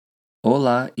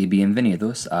Hola y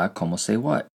bienvenidos a Como Say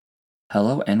What.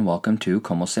 Hello and welcome to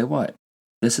Como Say What.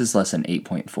 This is lesson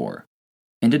 8.4.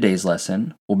 In today's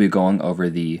lesson, we'll be going over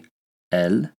the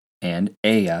el and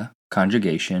ella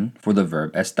conjugation for the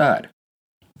verb estar.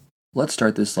 Let's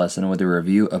start this lesson with a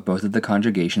review of both of the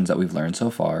conjugations that we've learned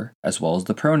so far, as well as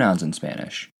the pronouns in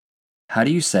Spanish. How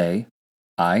do you say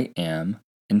I am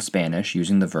in Spanish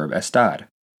using the verb estar?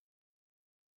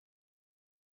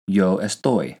 Yo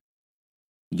estoy.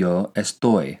 Yo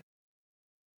estoy.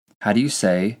 How do you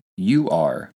say you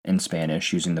are in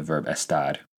Spanish using the verb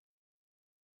estar?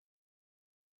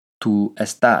 Tú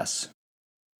estás.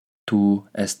 Tú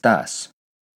estás.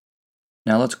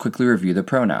 Now let's quickly review the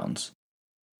pronouns.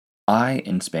 I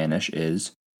in Spanish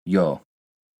is yo.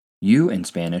 You in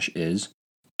Spanish is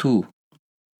tú.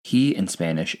 He in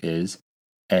Spanish is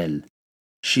él.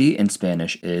 She in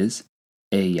Spanish is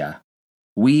ella.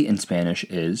 We in Spanish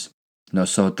is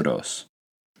nosotros.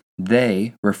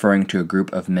 They, referring to a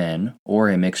group of men or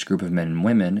a mixed group of men and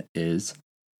women, is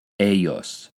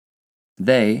ellos.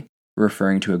 They,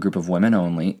 referring to a group of women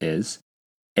only, is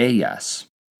ellas.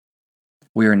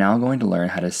 We are now going to learn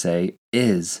how to say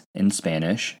is in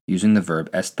Spanish using the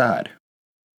verb estar.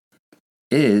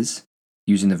 Is,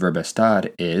 using the verb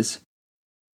estar, is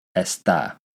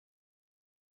está.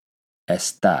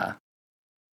 Está.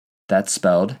 That's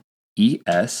spelled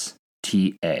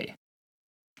E-S-T-A.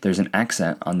 There's an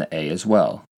accent on the A as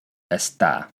well.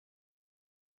 Está.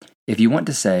 If you want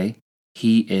to say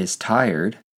he is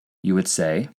tired, you would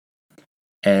say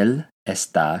él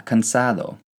está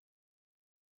cansado.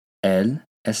 Él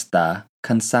está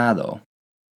cansado.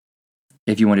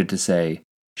 If you wanted to say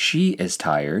she is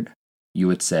tired, you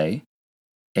would say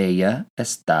ella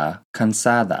está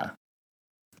cansada.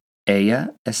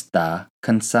 Ella está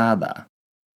cansada.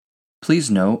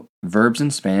 Please note, verbs in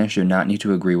Spanish do not need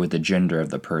to agree with the gender of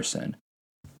the person.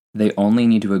 They only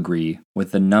need to agree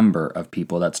with the number of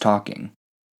people that's talking.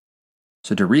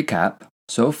 So to recap,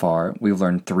 so far we've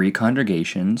learned 3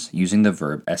 conjugations using the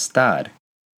verb estar.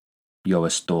 Yo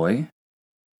estoy,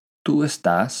 tú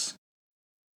estás,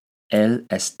 él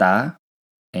está,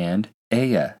 and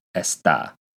ella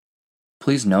está.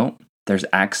 Please note, there's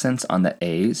accents on the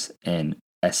A's in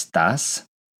estás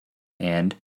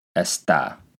and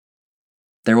está.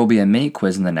 There will be a mini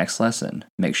quiz in the next lesson.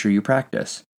 Make sure you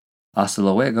practice. Hasta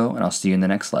luego, and I'll see you in the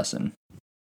next lesson.